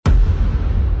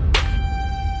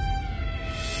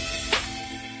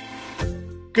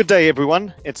Good day,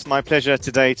 everyone. It's my pleasure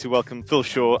today to welcome Phil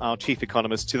Shaw, our chief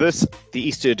economist, to this, the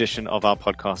Easter edition of our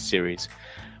podcast series.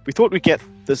 We thought we'd get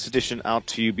this edition out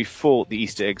to you before the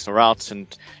Easter eggs are out and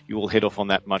you will head off on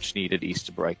that much-needed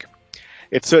Easter break.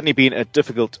 It's certainly been a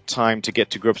difficult time to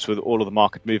get to grips with all of the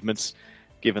market movements,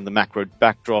 given the macro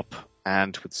backdrop,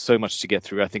 and with so much to get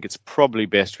through, I think it's probably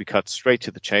best we cut straight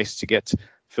to the chase to get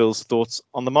Phil's thoughts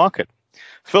on the market.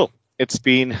 Phil, it's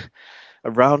been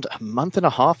around a month and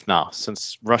a half now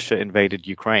since Russia invaded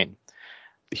Ukraine.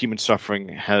 The human suffering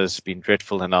has been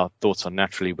dreadful, and our thoughts are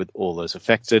naturally with all those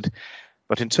affected.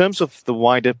 But in terms of the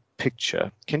wider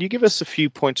picture, can you give us a few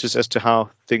pointers as to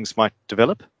how things might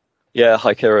develop? Yeah,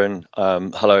 hi, Kieran.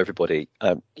 Hello, everybody.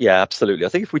 Yeah, absolutely. I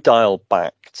think if we dial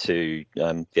back to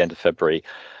the end of February,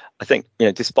 I think,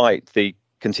 despite the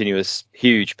continuous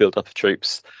huge build-up of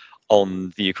troops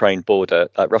on the Ukraine border,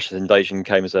 Russia's invasion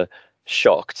came as a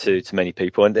shock to many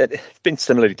people, and it's been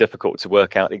similarly difficult to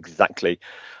work out exactly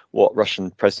what Russian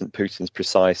President Putin's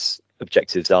precise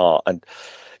objectives are. And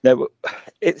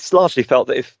it's largely felt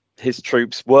that if his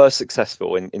troops were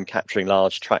successful in capturing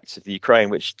large tracts of the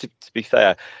Ukraine, which to be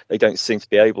fair, they don't seem to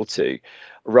be able to,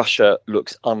 Russia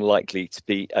looks unlikely to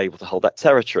be able to hold that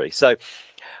territory. So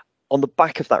on the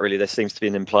back of that, really, there seems to be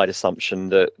an implied assumption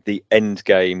that the end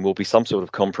game will be some sort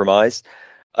of compromise.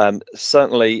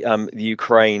 Certainly, the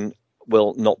Ukraine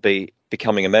will not be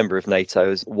becoming a member of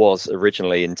NATO as was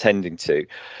originally intending to.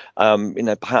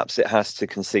 Perhaps it has to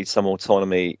concede some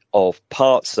autonomy of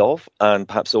parts of, and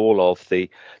perhaps all of, the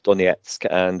Donetsk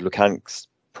and Luhansk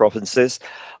provinces.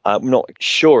 I'm not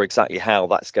sure exactly how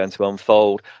that's going to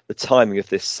unfold. The timing of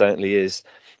this certainly is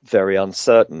very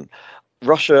uncertain.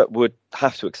 Russia would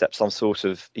have to accept some sort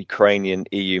of Ukrainian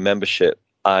EU membership,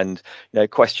 and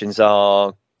questions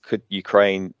are: could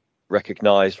Ukraine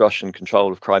recognize Russian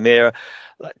control of Crimea?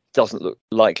 That doesn't look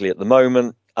likely at the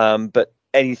moment, but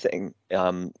anything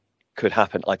could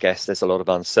happen. I guess there's a lot of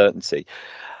uncertainty.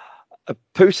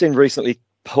 Putin recently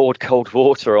poured cold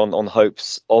water on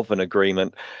hopes of an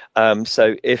agreement.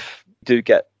 So if we do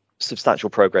get substantial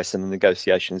progress in the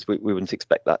negotiations, we wouldn't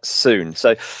expect that soon.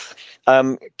 So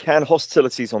can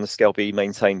hostilities on the scale be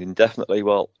maintained indefinitely?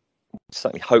 Well,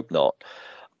 certainly hope not.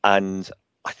 And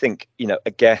I think,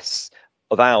 a guess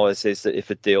of ours is that if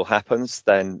a deal happens,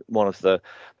 then one of the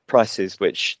prices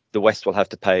which the West will have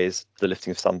to pay is the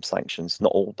lifting of some sanctions,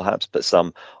 not all perhaps, but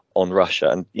some on Russia.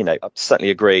 And, I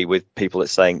certainly agree with people that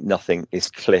saying nothing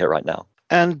is clear right now.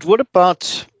 And what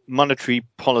about monetary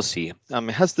policy?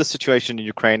 Has the situation in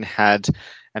Ukraine had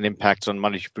an impact on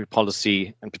monetary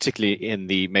policy, and particularly in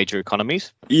the major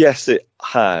economies? Yes, it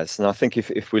has. And I think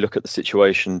if we look at the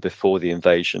situation before the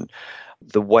invasion,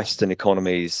 the Western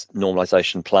economies'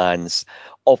 normalization plans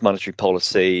of monetary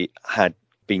policy had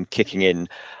been kicking in.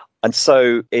 And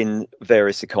so in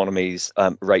various economies,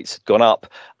 rates had gone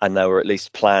up, and there were at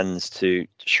least plans to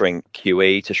shrink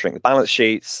QE, to shrink the balance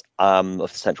sheets of the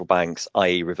central banks,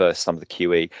 i.e. reverse some of the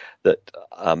QE that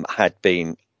had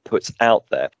been put out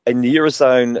there. In the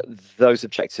Eurozone, those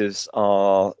objectives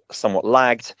are somewhat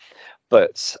lagged,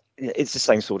 but it's the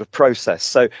same sort of process.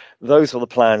 So those were the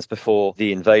plans before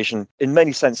the invasion. In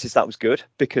many senses, that was good,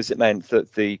 because it meant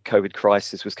that the COVID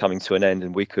crisis was coming to an end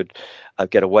and we could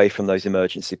get away from those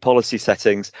emergency policy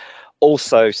settings.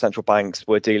 Also, central banks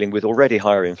were dealing with already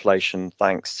higher inflation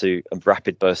thanks to a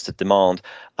rapid burst of demand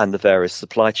and the various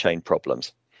supply chain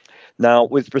problems. Now,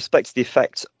 with respect to the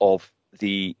effect of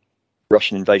the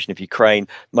Russian invasion of Ukraine,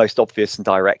 most obvious and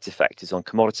direct effect is on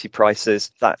commodity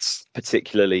prices. That's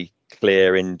particularly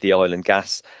clear in the oil and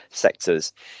gas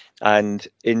sectors. And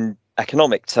in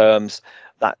economic terms,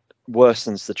 that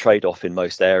worsens the trade-off in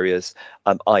most areas,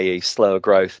 i.e. slower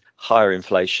growth, higher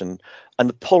inflation. And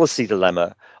the policy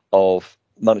dilemma of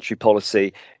monetary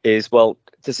policy is, well,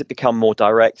 does it become more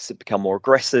direct? Does it become more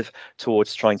aggressive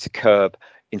towards trying to curb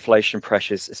inflation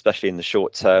pressures, especially in the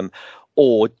short term?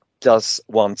 Or does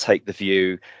one take the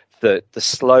view that the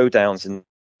slowdowns in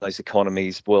those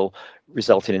economies will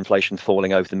result in inflation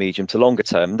falling over the medium to longer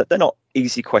term? That they're not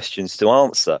easy questions to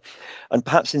answer. And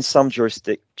perhaps in some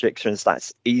jurisdictions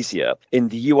that's easier. In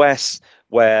the US,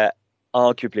 where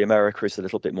arguably America is a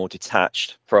little bit more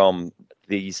detached from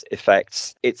these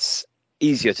effects, it's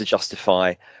easier to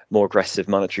justify more aggressive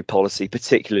monetary policy,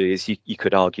 particularly as you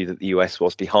could argue that the US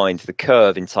was behind the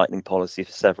curve in tightening policy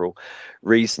for several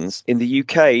reasons. In the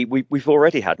UK, we've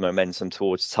already had momentum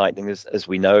towards tightening. As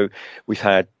we know, we've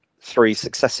had 3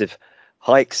 successive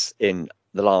hikes in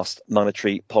the last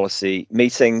monetary policy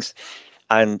meetings.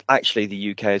 And actually,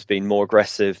 the UK has been more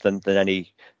aggressive than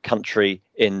any country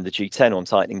in the G10 on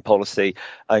tightening policy.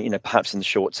 Perhaps in the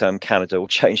short term, Canada will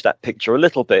change that picture a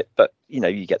little bit, but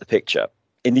you get the picture.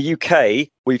 In the UK,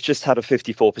 we've just had a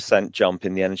 54% jump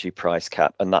in the energy price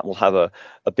cap, and that will have a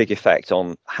big effect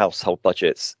on household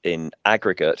budgets in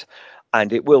aggregate.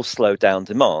 And it will slow down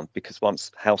demand because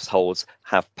once households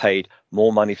have paid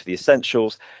more money for the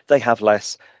essentials, they have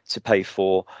less to pay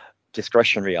for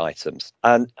discretionary items.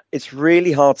 And it's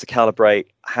really hard to calibrate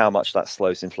how much that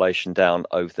slows inflation down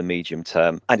over the medium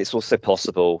term. And it's also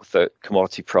possible that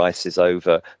commodity prices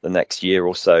over the next year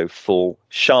or so fall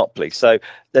sharply. So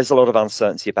there's a lot of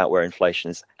uncertainty about where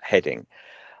inflation is heading.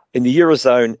 In the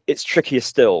Eurozone, it's trickier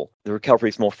still. The recovery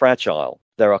is more fragile.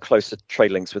 There are closer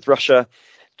trade links with Russia.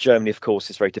 Germany, of course,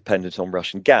 is very dependent on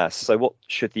Russian gas. So what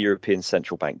should the European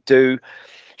Central Bank do?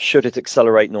 Should it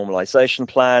accelerate normalization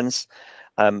plans?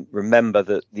 Remember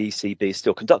that the ECB is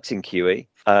still conducting QE,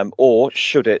 or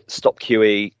should it stop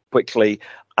QE quickly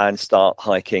and start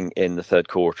hiking in the third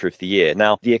quarter of the year?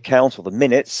 Now, the account or the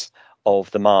minutes of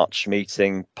the March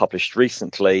meeting published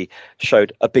recently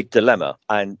showed a big dilemma.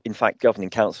 And in fact,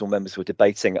 Governing Council members were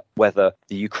debating whether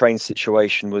the Ukraine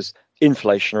situation was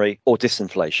inflationary or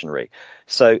disinflationary.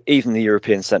 So even the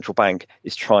European Central Bank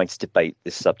is trying to debate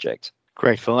this subject.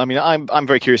 Great, Phil. I mean, I'm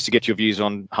very curious to get your views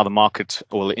on how the market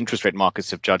or the interest rate markets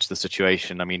have judged the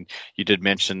situation. I mean, you did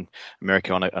mention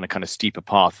America on a kind of steeper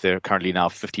path. There are currently now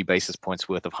 50 basis points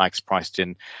worth of hikes priced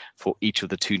in for each of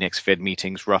the two next Fed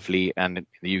meetings, roughly. And in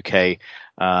the UK,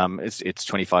 it's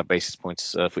 25 basis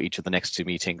points for each of the next two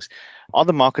meetings. Are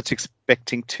the markets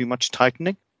expecting too much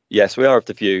tightening? Yes, we are of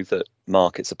the view that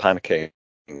markets are panicking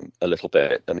a little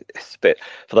bit, and it's a bit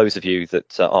for those of you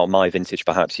that are my vintage,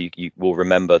 perhaps you will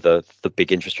remember the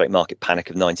big interest rate market panic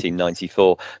of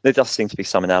 1994. There does seem to be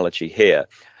some analogy here.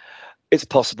 It's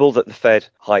possible that the Fed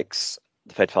hikes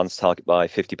the Fed funds target by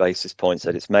 50 basis points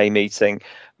at its May meeting.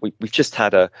 We've just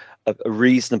had a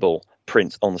reasonable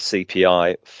print on the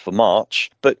CPI for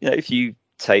March, but if you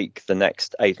take the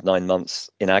next 8 or 9 months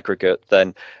in aggregate,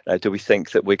 then do we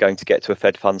think that we're going to get to a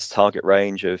Fed funds target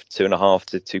range of 2.5%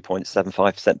 to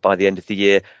 2.75% by the end of the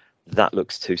year? That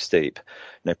looks too steep,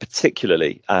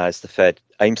 particularly as the Fed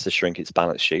aims to shrink its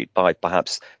balance sheet by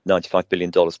perhaps $95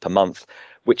 billion per month,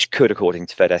 which could, according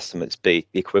to Fed estimates, be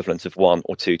the equivalent of 1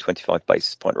 or 2 25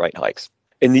 basis point rate hikes.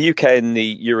 In the UK and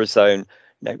the Eurozone,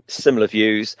 similar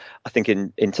views. I think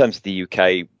in terms of the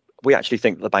UK, we actually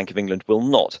think that the Bank of England will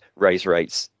not raise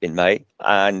rates in May,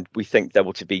 and we think there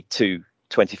will be 2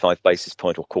 25 basis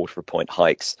point or quarter of a point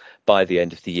hikes by the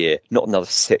end of the year, not another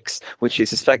 6, which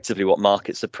is effectively what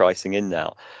markets are pricing in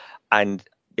now. And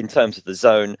in terms of the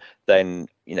zone, then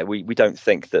we don't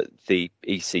think that the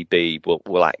ECB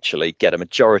will actually get a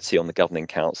majority on the Governing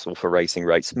Council for raising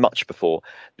rates much before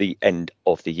the end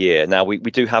of the year. Now, we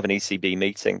do have an ECB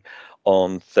meeting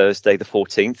on Thursday, the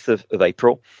 14th of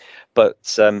April.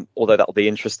 But although that'll be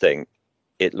interesting,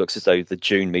 it looks as though the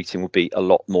June meeting will be a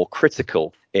lot more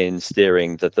critical in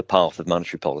steering the path of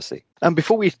monetary policy. And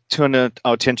before we turn our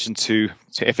attention to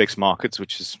FX markets,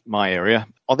 which is my area,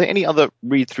 are there any other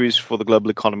read-throughs for the global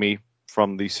economy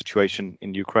from the situation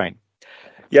in Ukraine?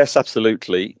 Yes,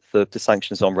 absolutely. The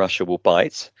sanctions on Russia will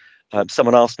bite.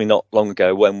 Someone asked me not long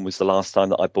ago when was the last time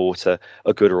that I bought a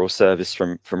good or service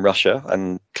from Russia,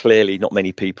 and clearly not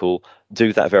many people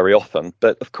do that very often.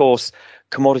 But of course,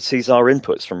 commodities are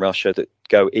inputs from Russia that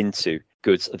go into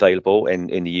goods available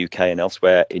in the UK and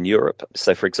elsewhere in Europe.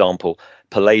 So, for example,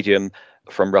 palladium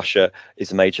from Russia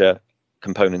is a major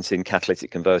component in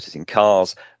catalytic converters in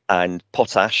cars, and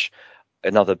potash,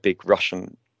 another big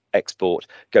Russian export,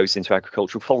 goes into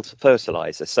agricultural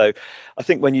fertilizer. So I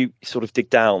think when you sort of dig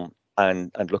down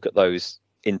and look at those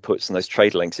inputs and those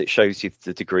trade links, it shows you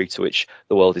the degree to which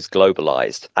the world is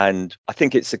globalized. And I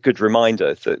think it's a good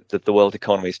reminder that the world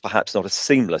economy is perhaps not as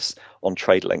seamless on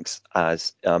trade links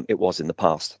as it was in the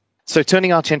past. So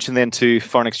turning our attention then to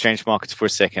foreign exchange markets for a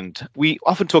second, we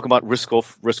often talk about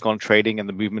risk-off, risk-on trading and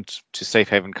the movement to safe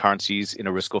haven currencies in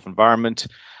a risk-off environment.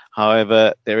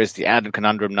 However, there is the added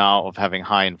conundrum now of having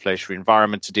high inflationary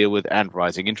environment to deal with and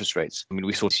rising interest rates. I mean,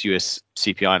 we saw US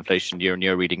CPI inflation year on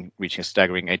year reaching a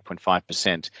staggering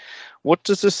 8.5%. What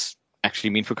does this actually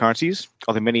mean for currencies?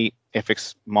 Are there many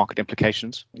FX market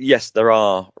implications? Yes, there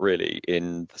are really,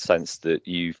 in the sense that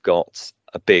you've got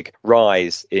a big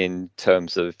rise in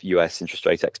terms of US interest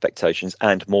rate expectations,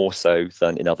 and more so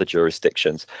than in other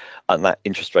jurisdictions. And that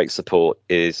interest rate support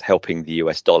is helping the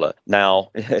US dollar.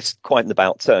 Now, it's quite an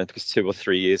about turn, because 2 or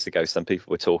 3 years ago, some people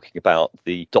were talking about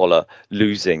the dollar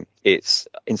losing its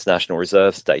international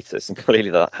reserve status, and clearly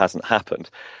that hasn't happened.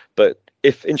 But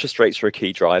if interest rates are a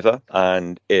key driver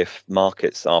and if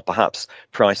markets are perhaps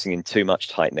pricing in too much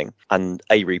tightening and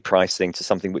a repricing to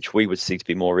something which we would see to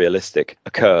be more realistic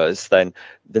occurs, then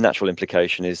the natural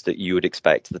implication is that you would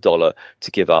expect the dollar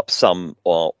to give up some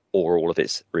or all of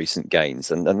its recent gains.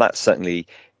 And that certainly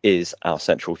is our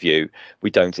central view. We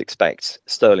don't expect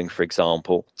sterling, for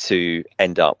example, to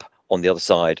end up on the other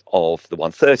side of the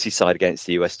 130 side against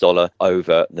the US dollar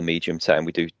over the medium term.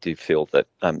 We do feel that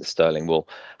the sterling will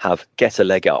get a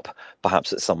leg up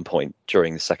perhaps at some point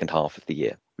during the second half of the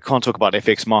year. We can't talk about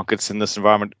FX markets in this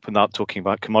environment without talking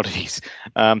about commodities.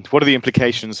 What are the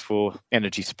implications for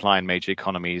energy supply in major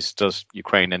economies? Does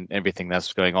Ukraine and everything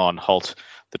that's going on halt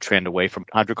the trend away from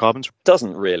hydrocarbons?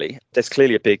 Doesn't really. There's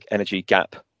clearly a big energy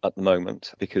gap at the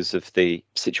moment because of the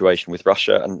situation with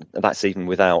Russia, and that's even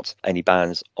without any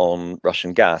bans on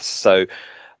Russian gas. So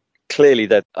clearly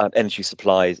that energy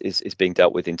supply is being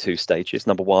dealt with in two stages.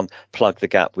 Number one, plug the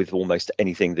gap with almost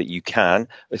anything that you can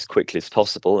as quickly as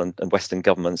possible. And Western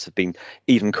governments have been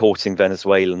even courting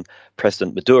Venezuelan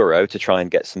President Maduro to try and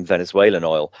get some Venezuelan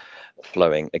oil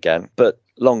flowing again. But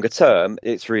longer term,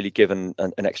 it's really given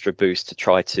an extra boost to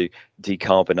try to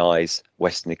decarbonize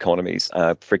Western economies.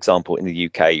 For example, in the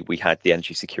UK, we had the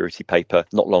energy security paper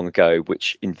not long ago,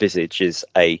 which envisages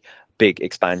a big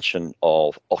expansion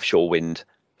of offshore wind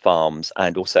farms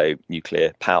and also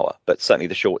nuclear power. But certainly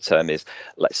the short term is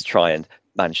let's try and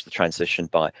manage the transition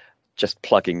by just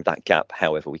plugging that gap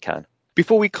however we can.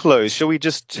 Before we close, shall we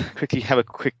just quickly have a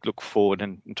quick look forward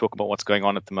and talk about what's going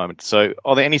on at the moment? So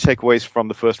are there any takeaways from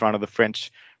the first round of the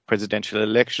French presidential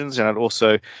elections? And I'd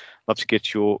also love to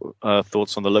get your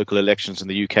thoughts on the local elections in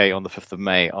the UK on the 5th of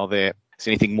May. Is there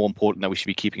anything more important that we should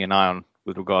be keeping an eye on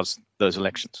with regards to those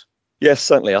elections? Yes,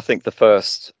 certainly. I think the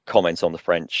first comment on the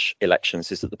French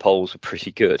elections is that the polls were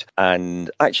pretty good. And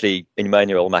actually,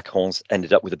 Emmanuel Macron's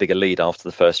ended up with a bigger lead after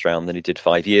the first round than he did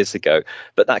 5 years ago.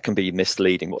 But that can be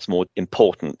misleading. What's more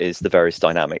important is the various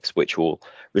dynamics which will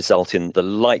result in the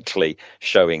likely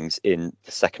showings in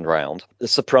the second round. The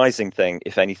surprising thing,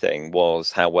 if anything,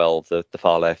 was how well the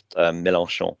far left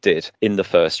Mélenchon did in the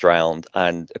first round.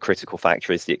 And a critical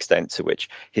factor is the extent to which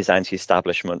his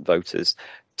anti-establishment voters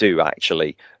do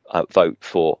actually vote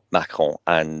for Macron,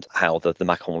 and how the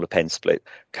Macron-Le Pen split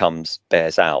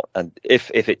bears out. And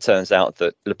if it turns out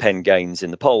that Le Pen gains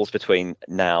in the polls between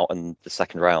now and the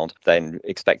second round, then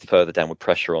expect further downward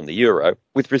pressure on the euro.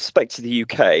 With respect to the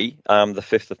UK, the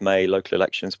 5th of May local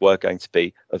elections were going to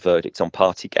be a verdict on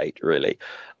Partygate, really.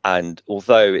 And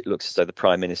although it looks as though the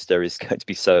Prime Minister is going to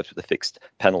be served with a fixed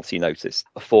penalty notice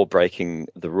for breaking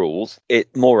the rules,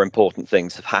 more important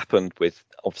things have happened with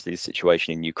obviously the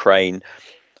situation in Ukraine.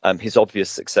 His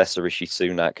obvious successor, Rishi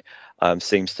Sunak,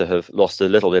 seems to have lost a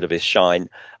little bit of his shine,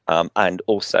 and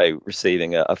also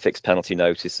receiving a fixed penalty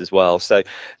notice as well. So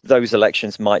those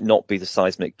elections might not be the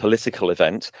seismic political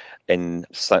event in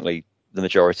certainly the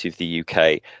majority of the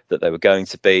UK that they were going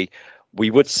to be.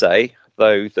 We would say,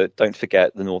 though, that don't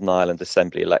forget the Northern Ireland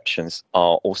Assembly elections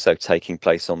are also taking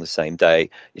place on the same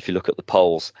day. If you look at the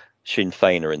polls, Sinn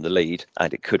Féin are in the lead,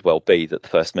 and it could well be that the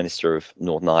First Minister of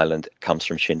Northern Ireland comes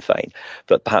from Sinn Féin.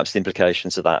 But perhaps the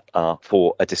implications of that are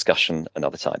for a discussion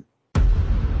another time.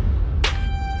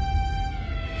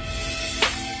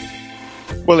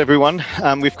 Well, everyone,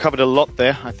 we've covered a lot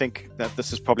there. I think that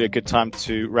this is probably a good time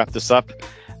to wrap this up.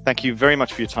 Thank you very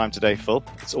much for your time today, Phil.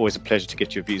 It's always a pleasure to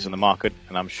get your views on the market,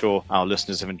 and I'm sure our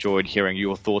listeners have enjoyed hearing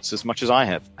your thoughts as much as I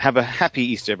have. Have a happy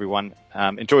Easter, everyone.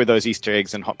 Enjoy those Easter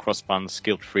eggs and hot cross buns,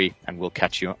 guilt-free, and we'll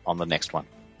catch you on the next one.